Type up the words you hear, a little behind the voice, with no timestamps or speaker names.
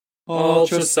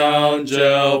Ultrasound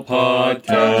Gel Podcast.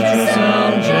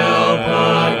 Ultrasound Gel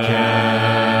Podcast.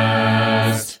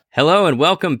 Hello and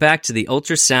welcome back to the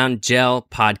Ultrasound Gel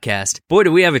Podcast. Boy,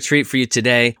 do we have a treat for you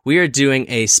today. We are doing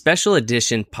a special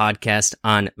edition podcast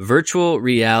on virtual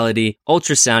reality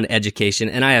ultrasound education,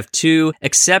 and I have two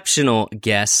exceptional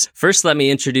guests. First, let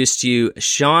me introduce to you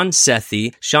Sean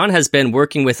Sethi. Sean has been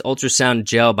working with Ultrasound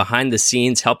Gel behind the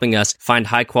scenes, helping us find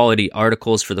high-quality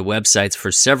articles for the websites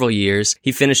for several years.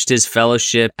 He finished his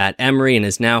fellowship at Emory and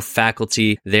is now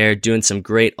faculty there doing some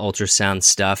great ultrasound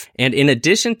stuff. And in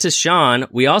addition to Sean,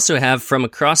 we also have from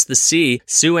across the sea,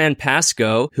 Sue-Ann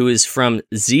Pascoe, who is from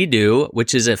ZDU,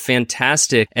 which is a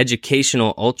fantastic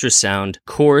educational ultrasound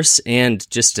course and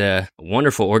just a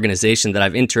wonderful organization that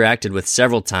I've interacted with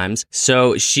several times.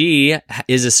 So she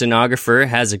is a sonographer,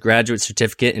 has a graduate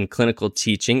certificate in clinical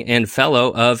teaching, and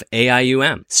fellow of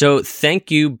AIUM. So thank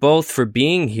you both for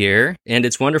being here, and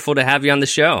it's wonderful to have you on the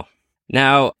show.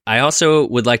 Now, I also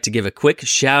would like to give a quick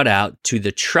shout out to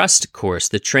the Trust course,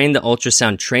 the Train the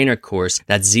Ultrasound Trainer course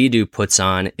that ZDU puts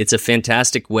on. It's a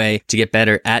fantastic way to get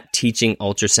better at teaching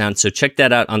ultrasound. So check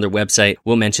that out on their website.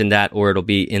 We'll mention that, or it'll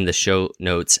be in the show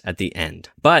notes at the end.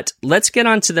 But let's get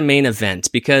on to the main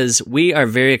event, because we are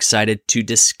very excited to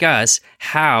discuss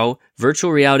how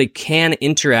virtual reality can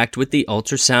interact with the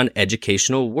ultrasound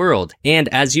educational world. And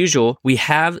as usual, we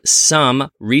have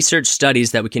some research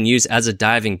studies that we can use as a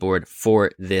diving board for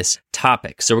this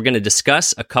topic. So we're going to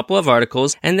discuss a couple of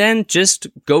articles and then just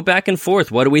go back and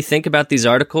forth. What do we think about these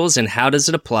articles and how does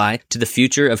it apply to the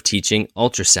future of teaching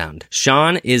ultrasound?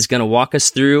 Sean is going to walk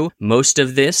us through most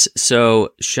of this.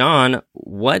 So Sean,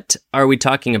 what are we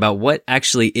talking about? What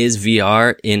actually is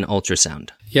VR in ultrasound?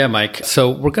 Yeah, Mike. So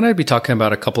we're going to be talking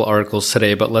about a couple articles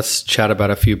today, but let's chat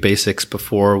about a few basics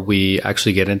before we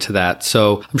actually get into that.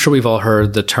 So I'm sure we've all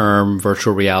heard the term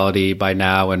virtual reality by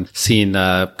now and seen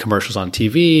commercials on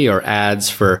TV or ads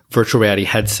for virtual reality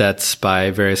headsets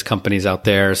by various companies out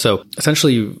there. So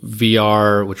essentially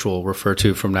VR, which we'll refer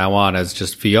to from now on as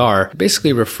just VR,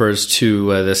 basically refers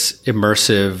to this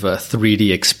immersive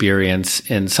 3D experience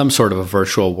in some sort of a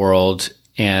virtual world,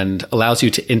 and allows you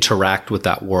to interact with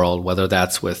that world, whether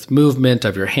that's with movement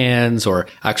of your hands or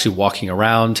actually walking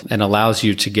around, and allows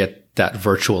you to get that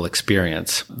virtual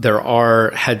experience. There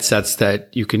are headsets that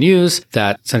you can use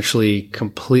that essentially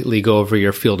completely go over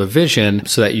your field of vision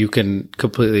so that you can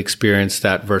completely experience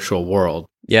that virtual world.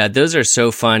 Yeah, those are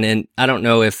so fun. And I don't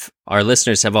know if our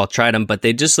listeners have all tried them, but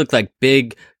they just look like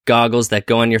big goggles that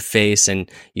go on your face and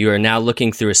you are now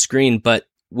looking through a screen. But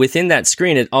within that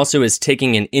screen, it also is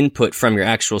taking an input from your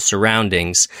actual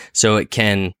surroundings, so it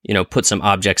can, put some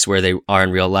objects where they are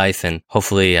in real life and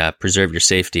hopefully preserve your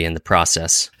safety in the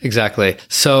process. Exactly.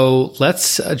 So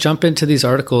let's jump into these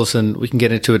articles and we can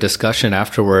get into a discussion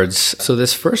afterwards. So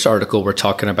this first article we're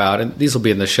talking about, and these will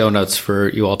be in the show notes for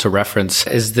you all to reference,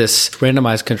 is this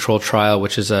randomized controlled trial,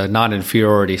 which is a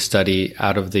non-inferiority study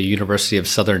out of the University of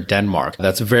Southern Denmark.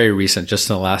 That's very recent, just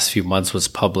in the last few months was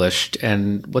published.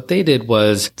 And what they did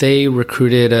was they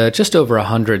recruited just over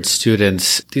 100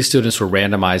 students. These students were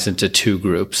randomized into two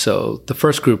groups. So the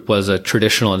first group was a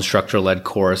traditional instructor-led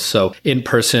course. So in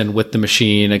person with the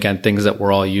machine, again, things that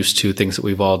we're all used to, things that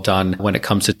we've all done when it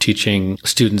comes to teaching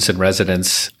students and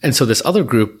residents. And so this other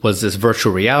group was this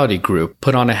virtual reality group,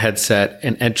 put on a headset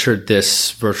and entered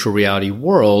this virtual reality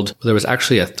world where there was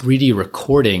actually a 3D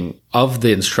recording of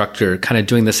the instructor kind of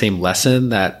doing the same lesson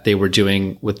that they were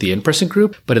doing with the in-person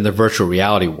group, but in the virtual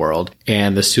reality world.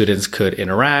 And the students could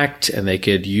interact and they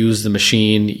could use the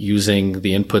machine using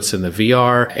the inputs in the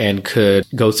VR and could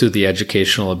go through the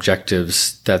educational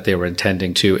objectives that they were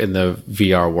intending to in the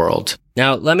VR world.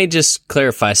 Now, let me just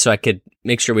clarify so I could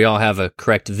make sure we all have a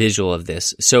correct visual of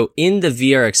this. So in the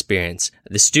VR experience,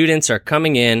 the students are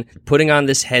coming in, putting on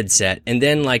this headset, and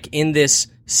then like in this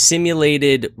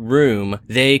simulated room,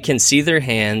 they can see their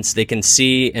hands, they can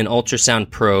see an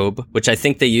ultrasound probe, which I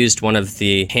think they used one of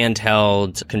the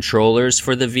handheld controllers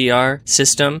for the VR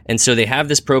system. And so they have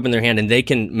this probe in their hand and they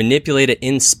can manipulate it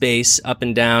in space, up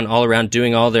and down, all around,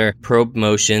 doing all their probe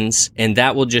motions. And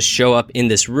that will just show up in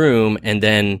this room. And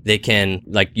then they can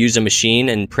use a machine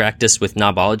and practice with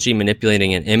knobology,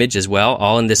 manipulating an image as well,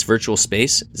 all in this virtual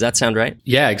space. Does that sound right?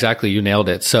 Yeah, exactly. You nailed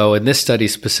it. So in this study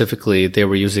specifically, they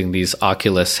were using these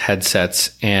Oculus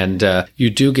headsets, and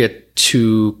you do get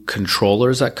two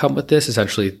controllers that come with this,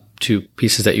 essentially two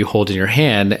pieces that you hold in your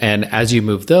hand. And as you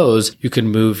move those, you can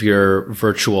move your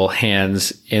virtual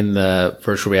hands in the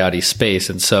virtual reality space.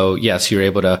 And so, yes, you're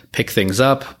able to pick things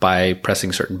up by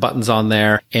pressing certain buttons on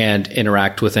there and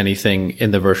interact with anything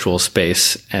in the virtual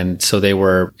space. And so they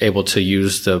were able to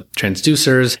use the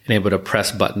transducers and able to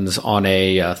press buttons on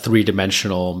a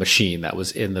three-dimensional machine that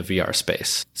was in the VR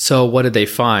space. So what did they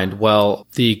find? Well,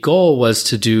 the goal was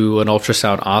to do an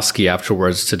ultrasound OSCE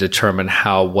afterwards to determine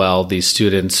how well these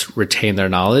students retain their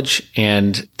knowledge.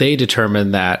 And they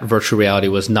determined that virtual reality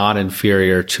was not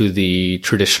inferior to the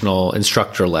traditional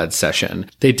instructor-led session.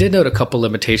 They did note a couple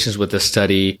limitations with this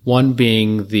study, one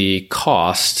being the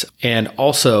cost, and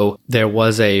also there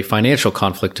was a financial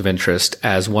conflict of interest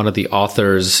as one of the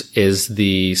authors is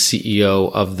the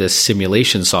CEO of this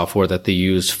simulation software that they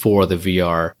use for the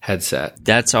VR headset.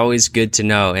 That's always good to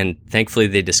know, and thankfully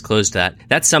they disclosed that.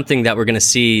 That's something that we're going to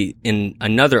see in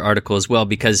another article as well,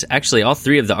 because actually all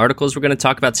three of the articles we're going to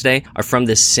talk about today are from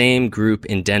this same group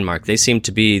in Denmark. They seem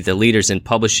to be the leaders in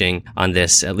publishing on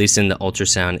this, at least in the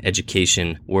ultrasound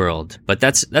education world. But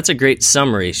that's a great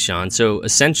summary, Sean. So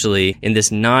essentially, in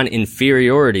this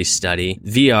non-inferiority study,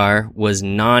 VR was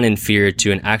non-inferior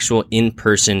to an actual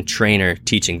in-person trainer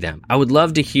teaching them. I would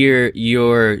love to hear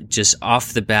your just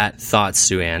off-the-bat thoughts,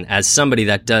 Sue-Ann, as somebody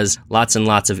that does lots and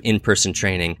lots of in-person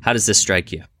training. How does this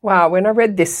strike you? Wow, when I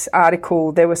read this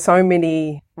article, there were so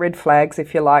many red flags,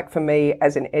 if you like, for me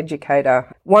as an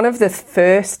educator. One of the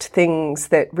first things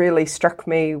that really struck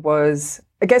me was,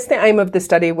 I guess the aim of the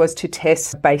study was to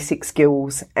test basic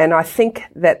skills. And I think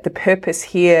that the purpose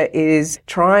here is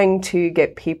trying to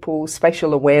get people's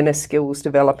spatial awareness skills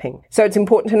developing. So it's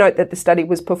important to note that the study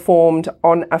was performed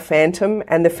on a phantom,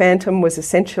 and the phantom was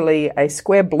essentially a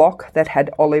square block that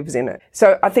had olives in it.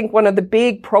 So I think one of the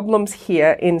big problems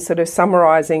here in sort of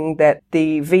summarizing that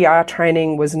the VR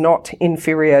training was not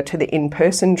inferior to the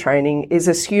in-person training is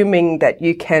assuming that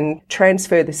you can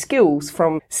transfer the skills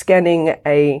from scanning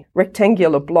a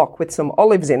rectangular block with some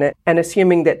olives in it and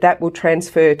assuming that that will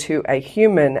transfer to a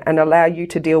human and allow you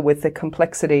to deal with the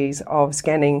complexities of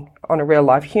scanning on a real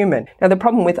life human. Now, the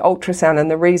problem with ultrasound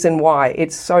and the reason why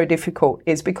it's so difficult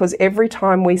is because every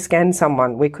time we scan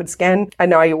someone, we could scan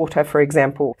an aorta, for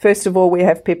example. First of all, we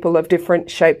have people of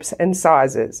different shapes and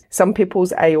sizes. Some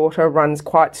people's aorta runs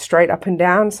quite straight up and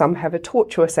down. Some have a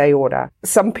tortuous aorta.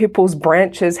 Some people's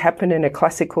branches happen in a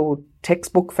classical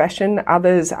textbook fashion.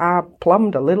 Others are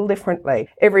plumbed a little differently.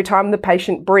 Every time the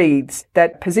patient breathes,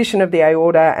 that position of the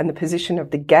aorta and the position of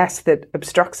the gas that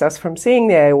obstructs us from seeing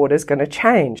the aorta is going to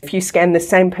change. If you scan the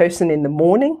same person in the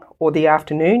morning or the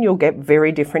afternoon, you'll get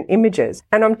very different images.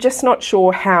 And I'm just not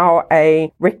sure how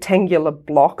a rectangular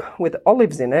block with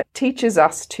olives in it teaches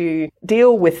us to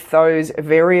deal with those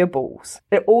variables.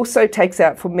 It also takes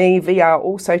out, for me, VR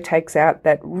also takes out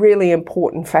that really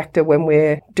important factor when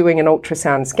we're doing an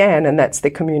ultrasound scan, and that's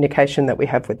the communication that we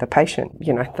have with the patient.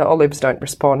 You know, the olives don't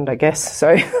respond, I guess.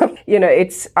 So, you know,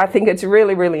 I think it's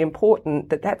really, really important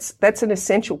that that's an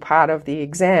essential part of the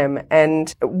exam.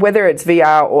 And whether it's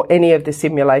VR or any of the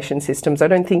simulation systems, I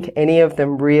don't think any of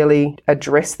them really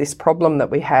address this problem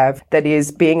that we have, that is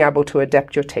being able to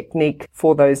adapt your technique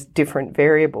for those different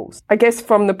variables. I guess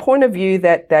from the point of view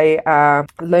that they are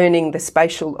learning the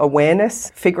spatial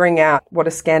awareness, figuring out what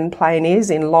a scan plane is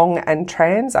in long and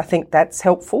trans, I think that's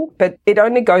helpful. But it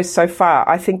only goes so far.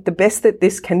 I think the best that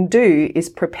this can do is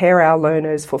prepare our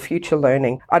learners for future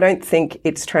learning. I don't think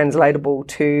it's translatable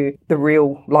to the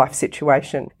real life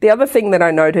situation. The other thing that I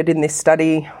noted in this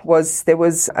study was there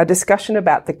was a discussion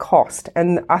about the cost.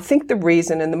 And I think the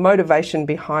reason and the motivation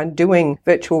behind doing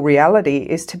virtual reality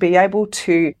is to be able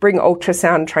to bring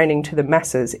ultrasound training to the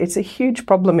masses. It's a huge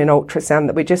problem in ultrasound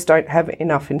that we just don't have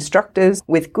enough instructors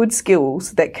with good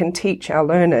skills that can teach our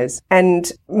learners.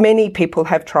 And many people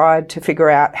have tried to figure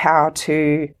out how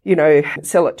to, you know,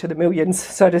 sell it to the millions,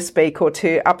 so to speak, or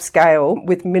to upscale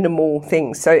with minimal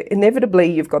things. So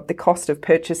inevitably, you've got the cost of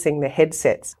purchasing the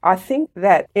headsets. I think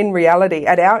that in reality,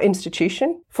 at our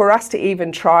institution, for us to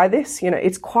even try this, you know,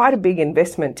 it's quite a big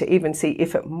investment to even see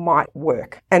if it might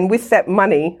work. And with that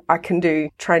money, I can do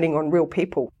training on real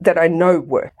people that I know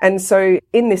work. And so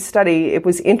in this study, it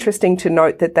was interesting to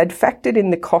note that they'd factored in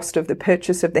the cost of the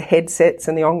purchase of the headsets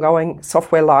and the ongoing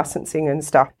software licensing and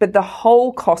stuff. But the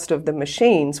whole cost of the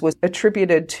machines was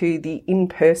attributed to the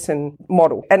in-person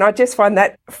model. And I just find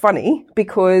that funny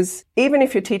because even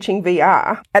if you're teaching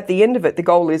VR, at the end of it, the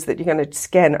goal is that you're going to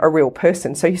scan a real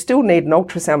person. So you still need an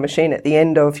ultrasound ultrasound machine at the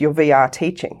end of your VR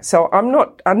teaching. So I'm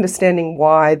not understanding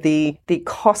why the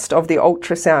cost of the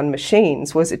ultrasound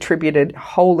machines was attributed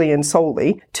wholly and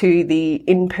solely to the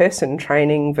in-person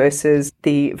training versus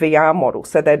the VR model.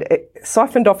 So that it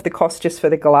siphoned off the cost just for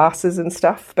the glasses and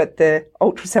stuff, but the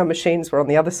ultrasound machines were on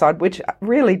the other side, which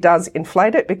really does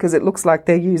inflate it because it looks like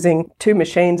they're using two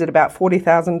machines at about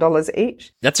 $40,000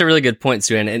 each. That's a really good point,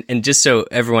 Sue Ann. And just so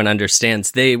everyone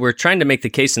understands, they were trying to make the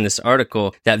case in this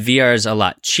article that VR is a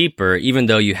lot cheaper, even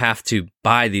though you have to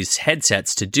buy these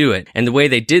headsets to do it. And the way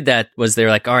they did that was they're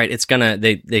like, all right,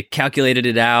 they calculated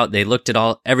it out. They looked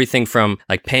at everything from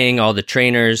like paying all the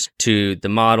trainers to the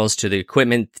models, to the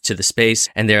equipment, to the space.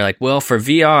 And they're like, well, for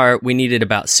VR, we needed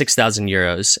about 6,000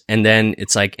 euros. And then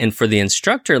it's like, and for the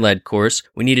instructor-led course,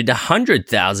 we needed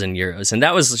 100,000 euros. And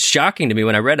that was shocking to me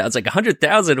when I read it. I was like,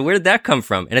 100,000, where did that come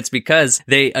from? And it's because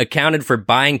they accounted for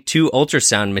buying two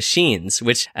ultrasound machines,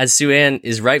 which, as Sue Ann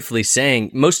is rightfully saying,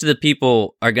 most of the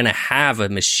people are going to have a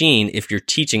machine if you're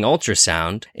teaching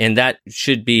ultrasound, and that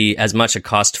should be as much a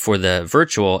cost for the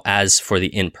virtual as for the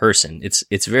in-person.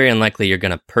 It's very unlikely you're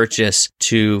going to purchase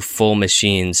two full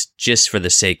machines just for the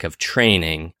sake of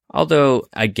training. Although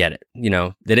I get it,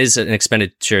 that is an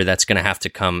expenditure that's going to have to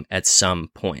come at some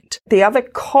point. The other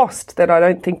cost that I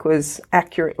don't think was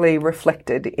accurately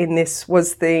reflected in this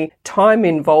was the time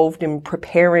involved in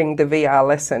preparing the VR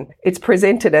lesson. It's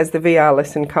presented as the VR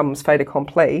lesson comes fait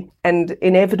accompli, and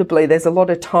inevitably there's a lot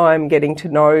of time getting to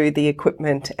know the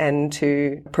equipment and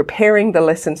to preparing the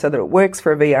lesson so that it works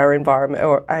for a VR environment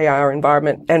or AR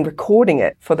environment and recording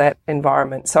it for that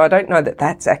environment. So I don't know that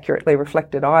that's accurately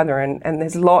reflected either, and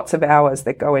there's lots of hours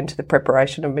that go into the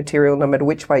preparation of material no matter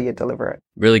which way you deliver it.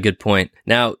 Really good point.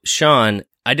 Now, Sean,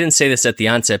 I didn't say this at the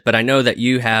onset, but I know that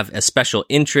you have a special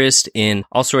interest in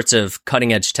all sorts of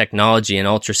cutting edge technology in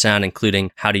ultrasound, including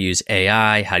how to use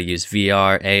AI, how to use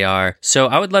VR, AR. So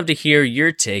I would love to hear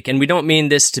your take. And we don't mean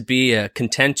this to be a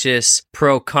contentious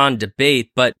pro-con debate,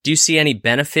 but do you see any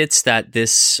benefits that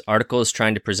this article is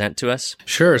trying to present to us?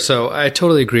 Sure. So I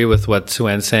totally agree with what Sue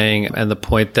Ann's saying and the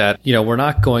point that, we're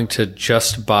not going to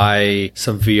just buy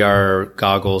some VR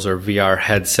goggles or VR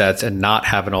headsets and not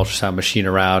have an ultrasound machine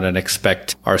around and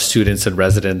expect our students and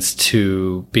residents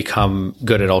to become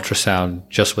good at ultrasound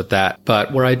just with that.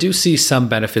 But where I do see some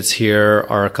benefits here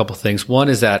are a couple things. One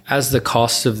is that as the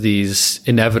costs of these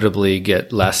inevitably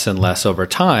get less and less over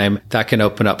time, that can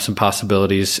open up some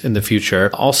possibilities in the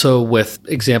future. Also with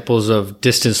examples of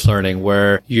distance learning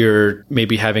where you're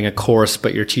maybe having a course,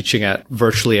 but you're teaching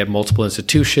virtually at multiple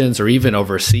institutions or even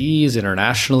overseas,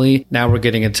 internationally. Now we're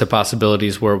getting into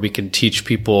possibilities where we can teach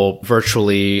people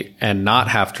virtually and not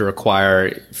have to require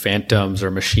phantoms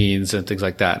or machines and things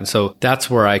like that. And so that's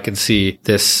where I can see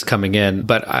this coming in.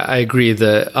 But I agree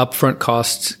the upfront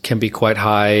costs can be quite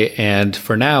high. And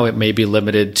for now, it may be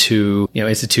limited to,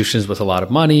 institutions with a lot of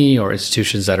money or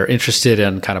institutions that are interested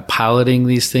in kind of piloting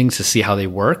these things to see how they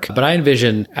work. But I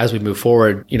envision as we move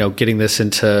forward, getting this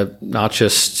into not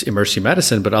just emergency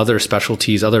medicine, but other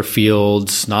specialties, other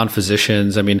fields,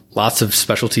 non-physicians. I mean, lots of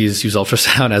specialties use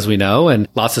ultrasound, as we know, and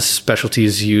lots of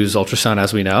specialties use ultrasound,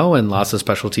 as we know, and lots of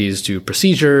specialties do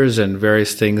procedures and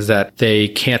various things that they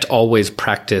can't always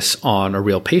practice on a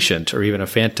real patient or even a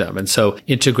phantom. And so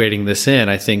integrating this in,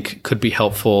 I think, could be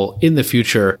helpful in the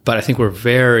future. But I think we're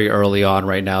very early on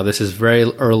right now. This is very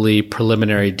early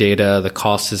preliminary data. The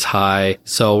cost is high.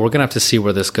 So we're going to have to see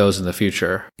where this goes in the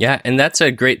future. Yeah, and that's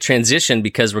a great transition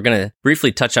because we're going to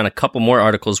briefly touch on a couple more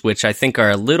articles, which I think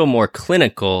are a little more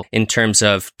clinical in terms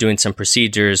of doing some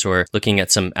procedures or looking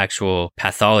at some actual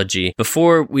pathology.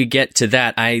 Before we get to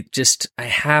that, I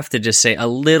have to just say a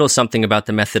little something about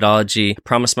the methodology. I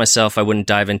promised myself I wouldn't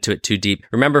dive into it too deep.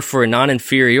 Remember, for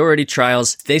non-inferiority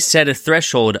trials, they set a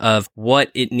threshold of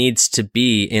what it needs to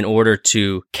be in order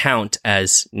to count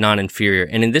as non-inferior.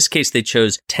 And in this case, they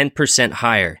chose 10%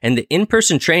 higher. And the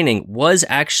in-person training was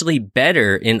actually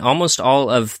better in almost all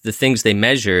of the things they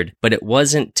measured, but it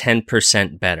wasn't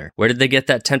 10% better. Where did they get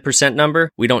that 10%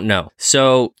 number? We don't know.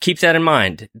 So keep that in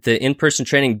mind. The in-person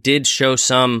training did show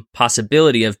some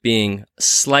possibility of being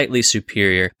slightly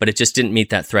superior, but it just didn't meet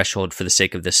that threshold for the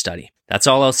sake of this study. That's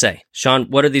all I'll say. Sean,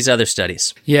 what are these other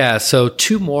studies? Yeah, so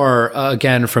two more,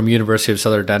 again, from University of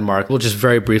Southern Denmark. We'll just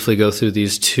very briefly go through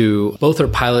these two. Both are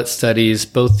pilot studies.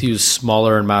 Both use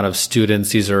smaller amount of students.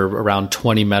 These are around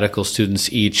 20 medical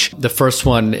students each. The first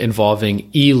one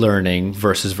involving e-learning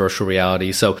versus virtual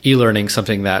reality. So e-learning,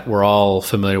 something that we're all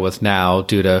familiar with now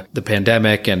due to the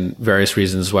pandemic and various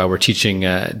reasons why we're teaching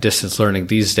distance learning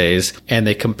these days. And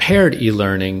they compared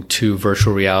e-learning to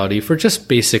virtual reality for just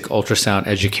basic ultrasound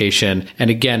education. education, and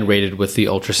again rated with the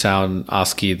ultrasound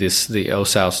OSCE, the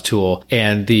OSAUS tool.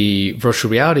 And the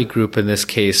virtual reality group in this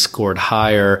case scored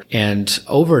higher, and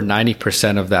over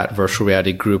 90% of that virtual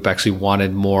reality group actually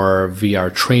wanted more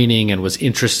VR training and was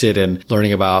interested in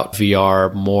learning about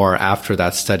VR more after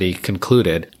that study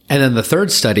concluded. And then the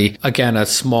third study, again, a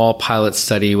small pilot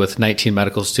study with 19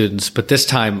 medical students, but this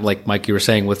time, like Mike, you were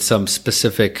saying, with some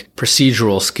specific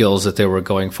procedural skills that they were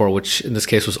going for, which in this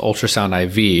case was ultrasound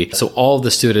IV. So all of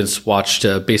the students watched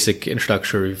a basic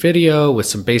introductory video with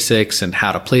some basics and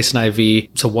how to place an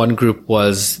IV. So one group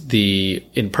was the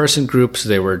in-person group, so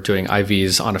they were doing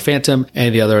IVs on a Phantom,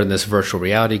 and the other in this virtual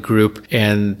reality group.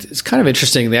 And it's kind of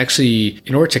interesting. They actually,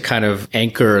 in order to kind of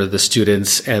anchor the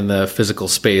students and the physical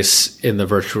space in the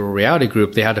virtual reality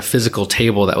group, they had a physical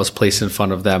table that was placed in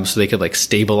front of them so they could like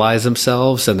stabilize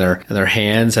themselves and their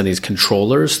hands and these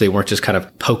controllers. They weren't just kind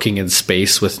of poking in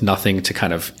space with nothing to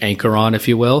kind of anchor on, if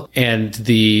you will. And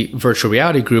the virtual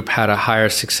reality group had a higher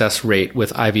success rate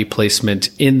with IV placement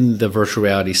in the virtual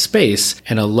reality space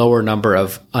and a lower number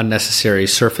of unnecessary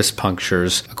surface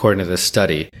punctures, according to this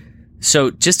study.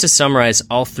 So just to summarize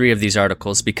all three of these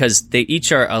articles, because they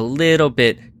each are a little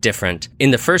bit different.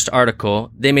 In the first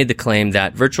article, they made the claim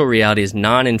that virtual reality is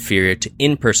non-inferior to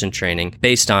in-person training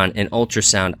based on an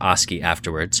ultrasound OSCE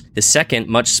afterwards. The second,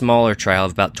 much smaller trial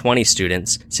of about 20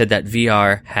 students said that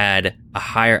VR had a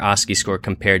higher OSCE score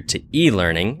compared to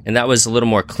e-learning, and that was a little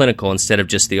more clinical instead of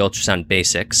just the ultrasound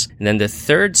basics. And then the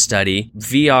third study,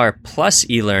 VR plus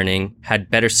e-learning, had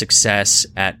better success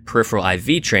at peripheral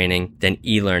IV training than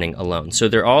e-learning alone. So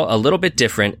they're all a little bit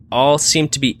different, all seem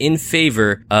to be in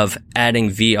favor of adding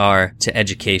VR to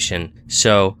education.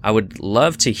 So I would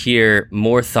love to hear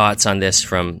more thoughts on this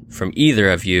from either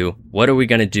of you. What are we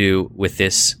going to do with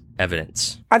this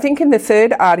evidence? I think in the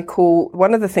third article,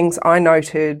 one of the things I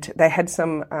noted, they had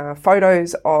some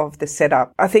photos of the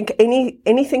setup. I think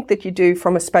anything that you do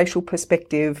from a spatial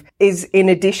perspective is, in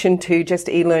addition to just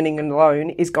e-learning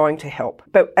alone, is going to help.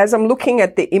 But as I'm looking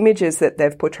at the images that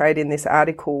they've portrayed in this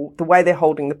article, the way they're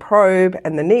holding the probe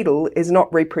and the needle is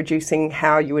not reproducing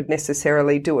how you would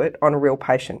necessarily do it on a real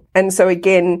patient. And so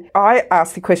again, I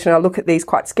ask the question, I look at these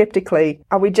quite skeptically,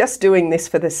 are we just doing this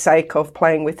for the sake of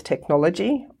playing with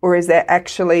technology? Or is there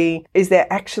actually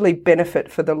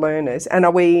benefit for the learners? And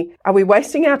are we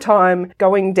wasting our time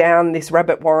going down this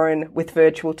rabbit warren with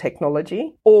virtual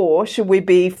technology? Or should we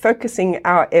be focusing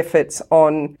our efforts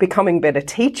on becoming better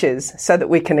teachers so that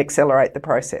we can accelerate the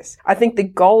process? I think the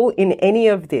goal in any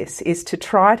of this is to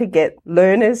try to get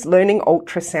learners learning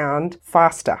ultrasound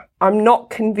faster. I'm not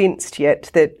convinced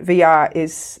yet that VR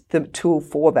is the tool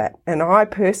for that. And I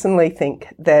personally think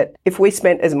that if we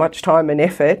spent as much time and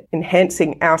effort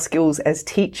enhancing our skills as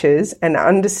teachers and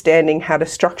understanding how to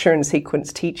structure and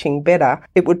sequence teaching better,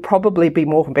 it would probably be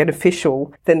more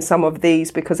beneficial than some of these,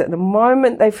 because at the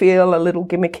moment they feel a little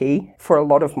gimmicky for a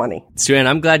lot of money. Sue-Ann,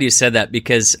 I'm glad you said that,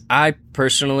 because I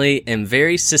personally am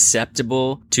very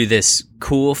susceptible to this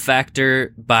cool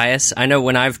factor bias. I know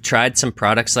when I've tried some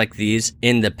products like these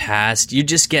in the past, you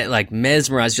just get like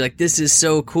mesmerized. You're like, this is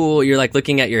so cool. You're like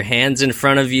looking at your hands in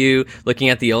front of you, looking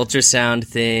at the ultrasound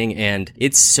thing, and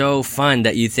it's so fun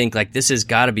that you think like this has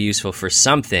got to be useful for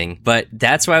something. But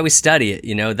that's why we study it,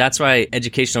 you know? That's why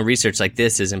educational research like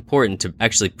this is important, to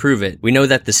actually prove it. We know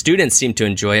that the students seem to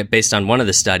enjoy it based on one of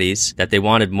the studies, that they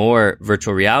wanted more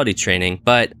virtual reality training.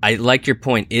 But I like your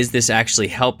point. Is this actually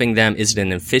helping them? Is it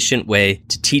an efficient way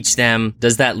to teach them?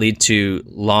 Does that lead to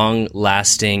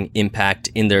long-lasting impact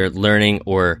in their learning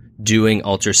or doing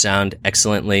ultrasound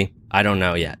excellently? I don't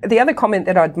know yet. The other comment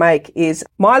that I'd make is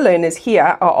my learners here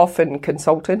are often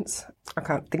consultants. I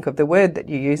can't think of the word that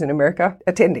you use in America.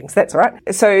 Attendings, that's right.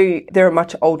 So they're a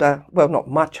much older, well, not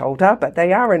much older, but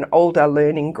they are an older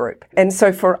learning group. And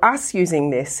so for us using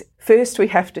this, first we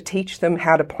have to teach them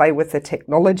how to play with the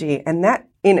technology, and that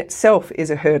in itself is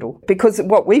a hurdle, because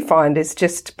what we find is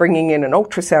just bringing in an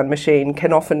ultrasound machine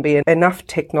can often be enough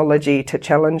technology to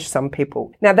challenge some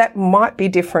people. Now that might be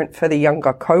different for the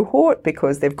younger cohort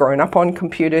because they've grown up on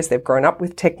computers, they've grown up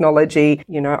with technology.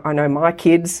 You know, I know my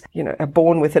kids, are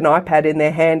born with an iPad in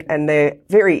their hand and they're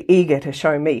very eager to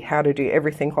show me how to do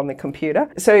everything on the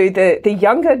computer. So the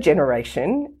younger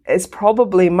generation is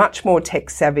probably much more tech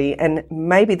savvy, and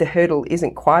maybe the hurdle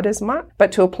isn't quite as much.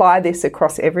 But to apply this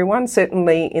across everyone,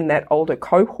 certainly in that older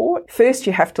cohort, first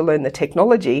you have to learn the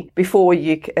technology before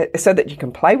so that you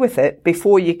can play with it,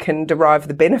 before you can derive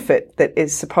the benefit that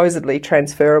is supposedly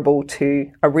transferable to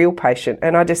a real patient.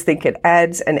 And I just think it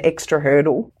adds an extra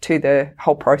hurdle to the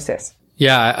whole process.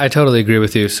 Yeah, I totally agree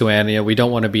with you, Sue-Ann. We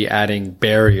don't want to be adding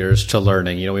barriers to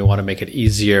learning. We want to make it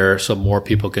easier so more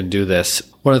people can do this.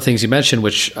 one of the things you mentioned,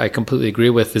 which I completely agree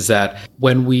with, is that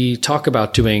when we talk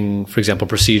about doing, for example,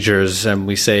 procedures and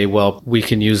we say, well, we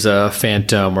can use a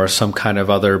phantom or some kind of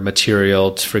other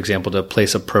material, for example, to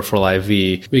place a peripheral IV,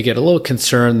 we get a little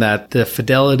concerned that the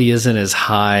fidelity isn't as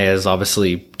high as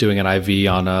obviously doing an IV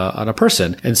on a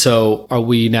person. And so are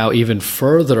we now even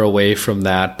further away from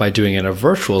that by doing it in a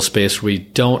virtual space where we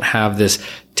don't have this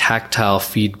tactile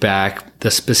feedback, the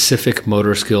specific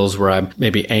motor skills where I'm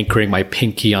maybe anchoring my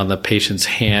pinky on the patient's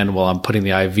hand while I'm putting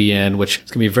the IV in, which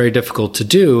is going to be very difficult to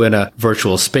do in a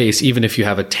virtual space, even if you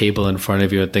have a table in front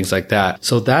of you and things like that.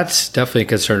 So that's definitely a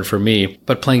concern for me.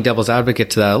 But playing devil's advocate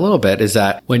to that a little bit is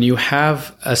that when you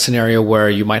have a scenario where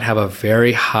you might have a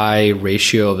very high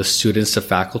ratio of the students to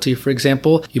faculty, for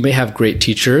example, you may have great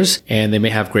teachers and they may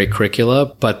have great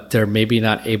curricula, but they're maybe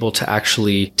not able to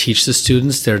actually teach the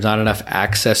students. There's not enough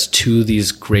access to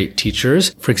these great teachers.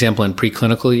 For example, in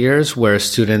preclinical years where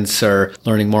students are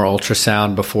learning more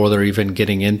ultrasound before they're even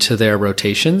getting into their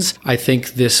rotations, I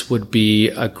think this would be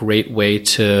a great way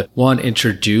to, one,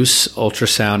 introduce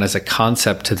ultrasound as a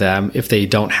concept to them if they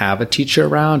don't have a teacher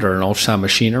around or an ultrasound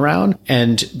machine around,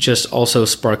 and just also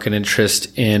spark an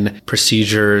interest in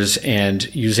procedures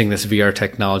and using this VR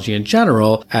technology in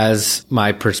general. As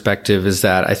my perspective is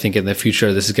that I think in the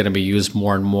future, this is going to be used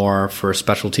more and more for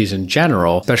specialties in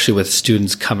general, especially with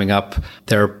students coming up.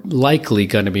 They're likely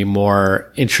going to be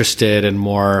more interested and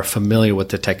more familiar with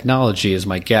the technology is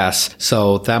my guess.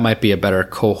 So that might be a better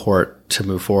cohort to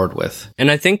move forward with.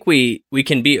 And I think we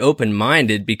can be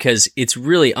open-minded because it's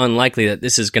really unlikely that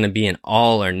this is going to be an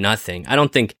all or nothing. I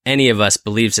don't think any of us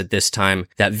believes at this time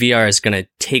that VR is going to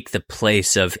take the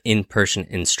place of in-person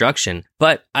instruction.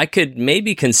 But I could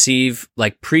maybe conceive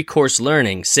like pre-course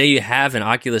learning. Say you have an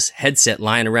Oculus headset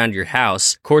lying around your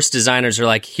house. Course designers are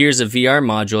like, here's a VR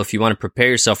module if you want to prepare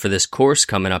yourself for this course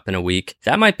coming up in a week.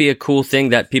 That might be a cool thing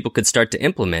that people could start to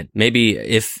implement. Maybe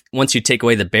if once you take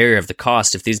away the barrier of the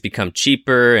cost, if these become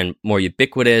cheaper and more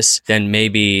ubiquitous, then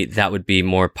maybe that would be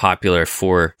more popular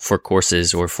for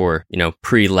courses or for,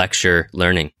 pre-lecture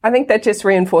learning. I think that just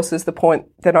reinforces the point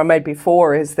that I made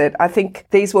before, is that I think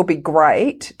these will be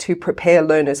great to prepare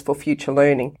learners for future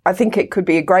learning. I think it could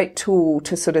be a great tool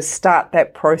to sort of start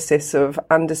that process of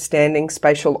understanding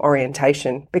spatial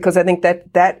orientation, because I think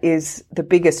that is the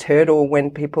biggest hurdle when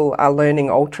people are learning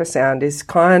ultrasound, is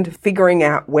kind of figuring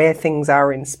out where things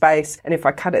are in space. And if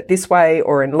I cut it this way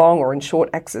or in long or in short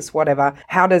axis, whatever,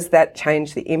 how does that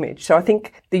change the image? So I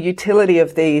think the utility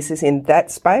of these is in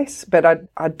that space, but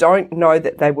I don't know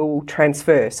that they will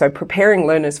transfer. So preparing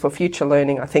learners for future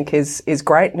learning, I think is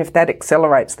great. And if that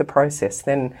accelerates the process,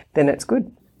 then it's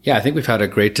good. Yeah, I think we've had a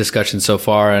great discussion so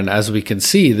far. And as we can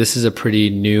see, this is a pretty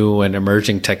new and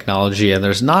emerging technology. And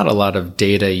there's not a lot of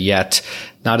data yet,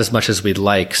 not as much as we'd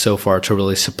like so far to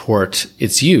really support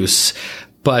its use.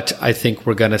 But I think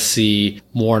we're going to see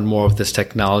more and more of this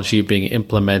technology being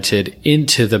implemented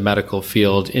into the medical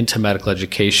field, into medical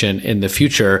education in the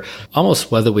future, almost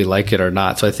whether we like it or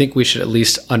not. So I think we should at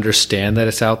least understand that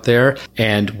it's out there.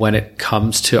 And when it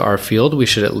comes to our field, we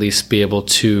should at least be able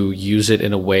to use it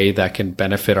in a way that can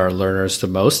benefit our learners the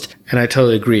most. And I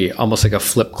totally agree, almost like a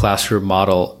flipped classroom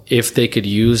model. If they could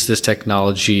use this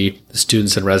technology, the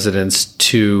students and residents,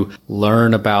 to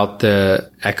learn about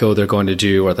the echo they're going to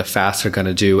do or the fast they're going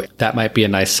to do, that might be a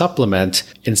nice supplement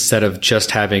instead of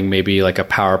just having maybe like a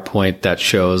PowerPoint that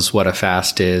shows what a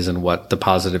fast is and what the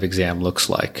positive exam looks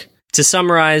like. To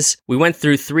summarize, we went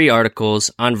through 3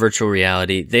 articles on virtual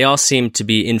reality. They all seem to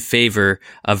be in favor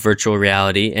of virtual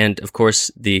reality. And of course,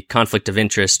 the conflict of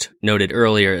interest noted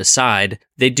earlier aside,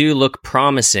 they do look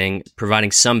promising,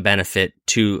 providing some benefit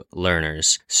to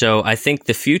learners. So I think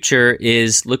the future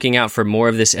is looking out for more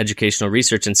of this educational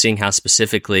research and seeing how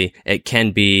specifically it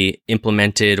can be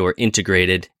implemented or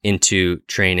integrated into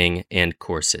training and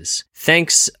courses.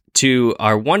 Thanks to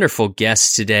our wonderful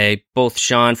guests today, both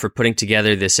Sean for putting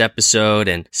together this episode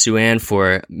and Sue-Ann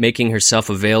for making herself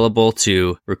available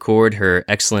to record her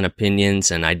excellent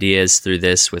opinions and ideas through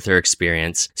this with her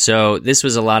experience. So this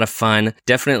was a lot of fun.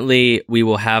 Definitely, we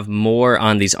will have more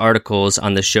on these articles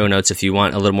on the show notes. If you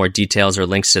want a little more details or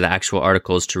links to the actual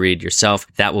articles to read yourself,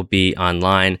 that will be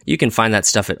online. You can find that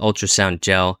stuff at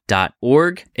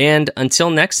ultrasoundgel.org. And until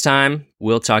next time,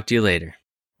 we'll talk to you later.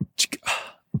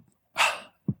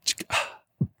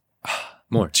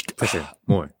 More pressure,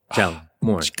 more gel,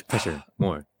 more pressure,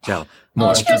 more gel,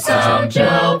 more Ultrasound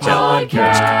Gel Podcast.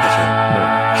 pressure,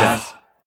 more gel.